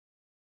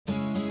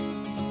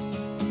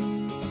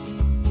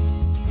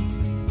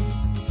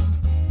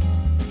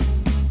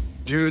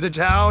to the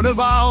town of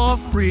our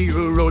free,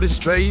 rode a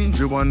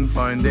stranger one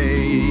fine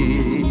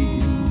day.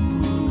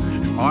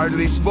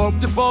 Hardly spoke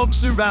to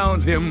folks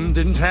around him,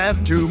 didn't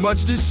have too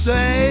much to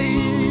say.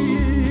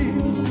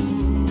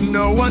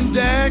 No one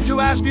dared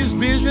to ask his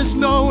business,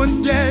 no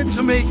one dared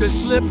to make a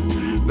slip.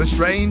 The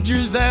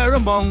stranger there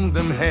among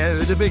them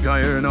had a big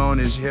iron on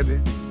his hip,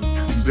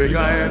 big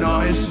iron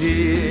on his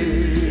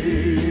hip.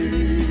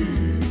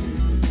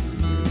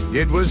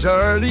 It was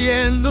early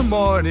in the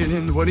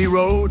morning when he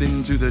rode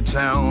into the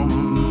town.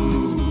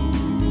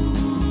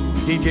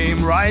 He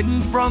came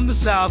riding from the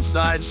south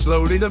side,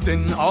 slowly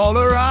looking all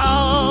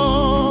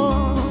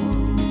around.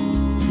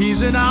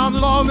 He's an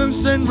outlaw,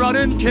 and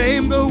running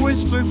came the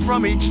whisper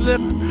from each lip,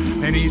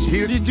 and he's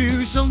here to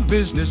do some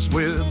business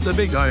with the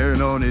big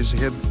iron on his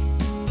hip,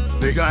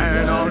 big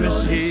iron on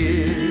his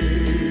hip.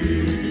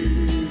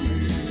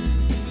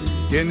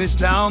 In this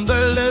town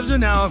there lives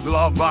an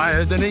outlaw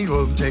by the name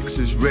of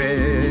Texas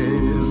Red.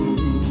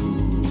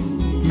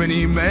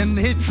 Many men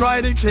had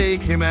tried to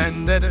take him,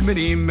 and that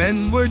many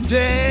men were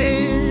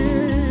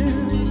dead.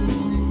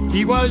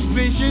 He was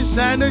vicious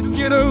and a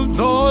killer,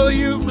 though a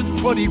youth of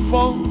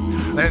 24,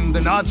 and the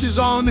notches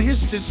on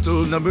his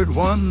pistol numbered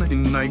 1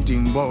 in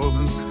 19 bore,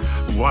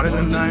 1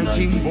 in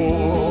 19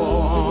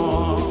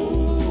 bore.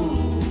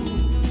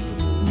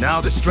 Now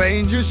the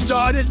stranger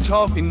started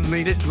talking,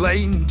 made it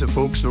plain to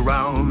folks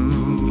around.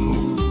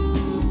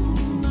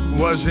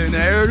 Was an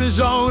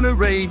Arizona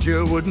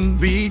Ranger,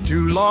 wouldn't be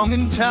too long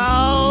in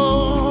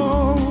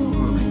town.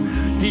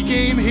 He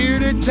came here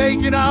to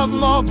take an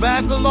outlaw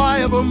back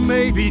alive or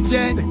maybe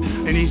dead,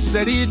 and he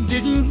said it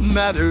didn't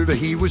matter, but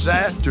he was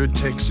after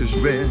Texas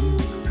Red,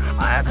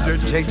 after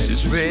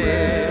Texas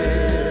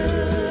Red.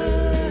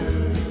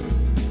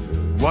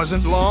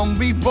 Wasn't long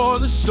before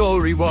the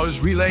story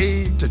was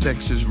relayed to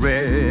Texas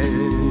Red.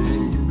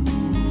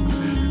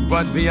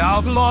 But the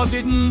outlaw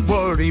didn't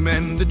worry,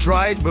 men that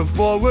tried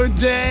before were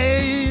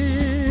dead.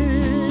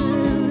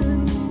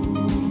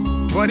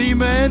 20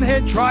 men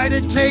had tried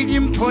to take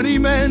him, 20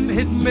 men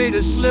had made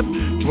a slip.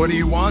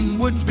 21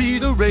 would be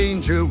the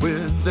ranger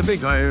with the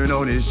big iron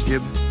on his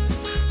hip,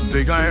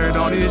 big iron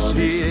on his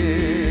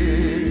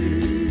hip.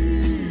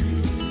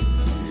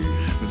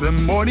 The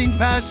morning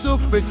passed so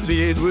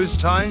quickly, it was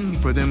time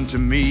for them to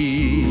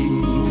meet.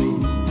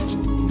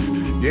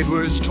 It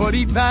was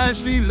 20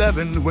 past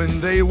 11 when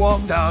they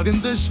walked out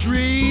in the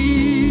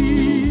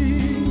street.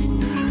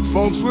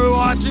 Folks were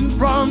watching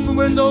from the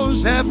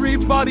windows,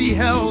 everybody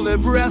held their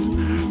breath.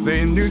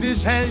 They knew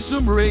this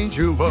handsome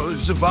ranger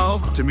was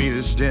about to meet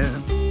his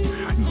death,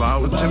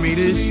 about to meet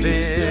his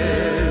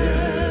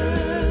death.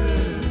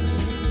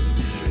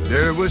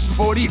 There was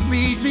 40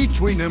 feet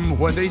between them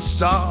when they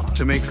stopped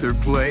to make their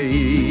play.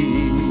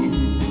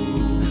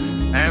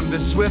 And the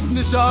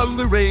swiftness of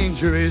the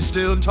ranger is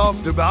still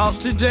talked about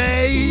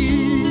today.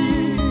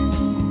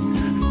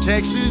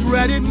 Texas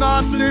Red had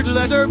not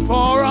let her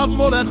pour a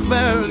bullet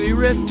fairly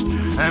ripped,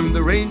 and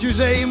the ranger's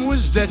aim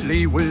was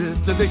deadly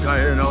with the big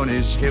iron on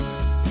his hip,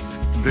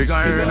 big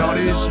iron on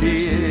his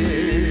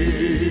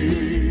hip.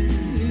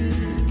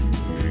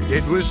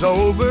 It was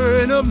over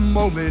in a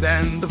moment,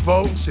 and the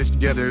folks had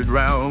gathered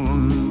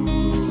round.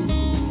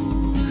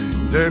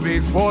 There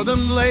before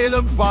them lay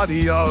the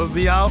body of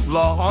the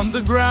outlaw on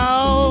the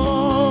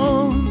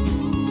ground.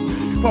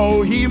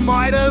 Oh, he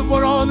might have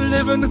went on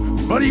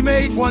living, but he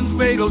made one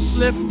fatal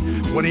slip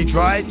when he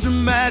tried to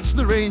match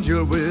the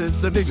ranger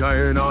with the big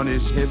iron on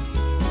his hip,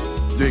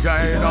 big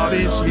iron on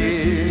his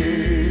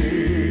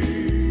hip.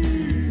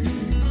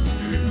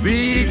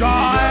 Big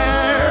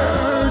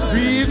iron,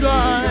 big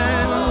iron.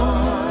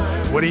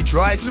 When he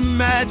tried to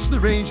match the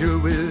ranger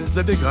with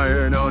the big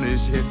iron on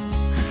his hip,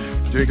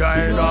 big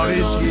iron on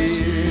his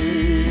hip.